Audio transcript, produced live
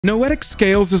Noetic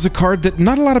Scales is a card that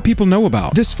not a lot of people know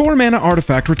about. This 4-mana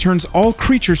artifact returns all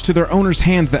creatures to their owner's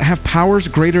hands that have powers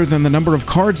greater than the number of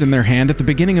cards in their hand at the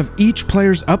beginning of each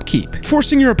player's upkeep.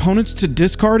 Forcing your opponents to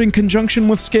discard in conjunction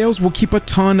with Scales will keep a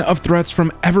ton of threats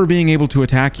from ever being able to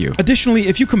attack you. Additionally,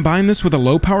 if you combine this with a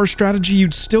low power strategy,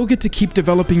 you'd still get to keep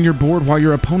developing your board while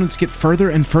your opponents get further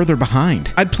and further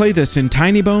behind. I'd play this in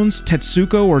Tiny Bones,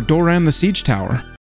 Tetsuko, or Doran the Siege Tower.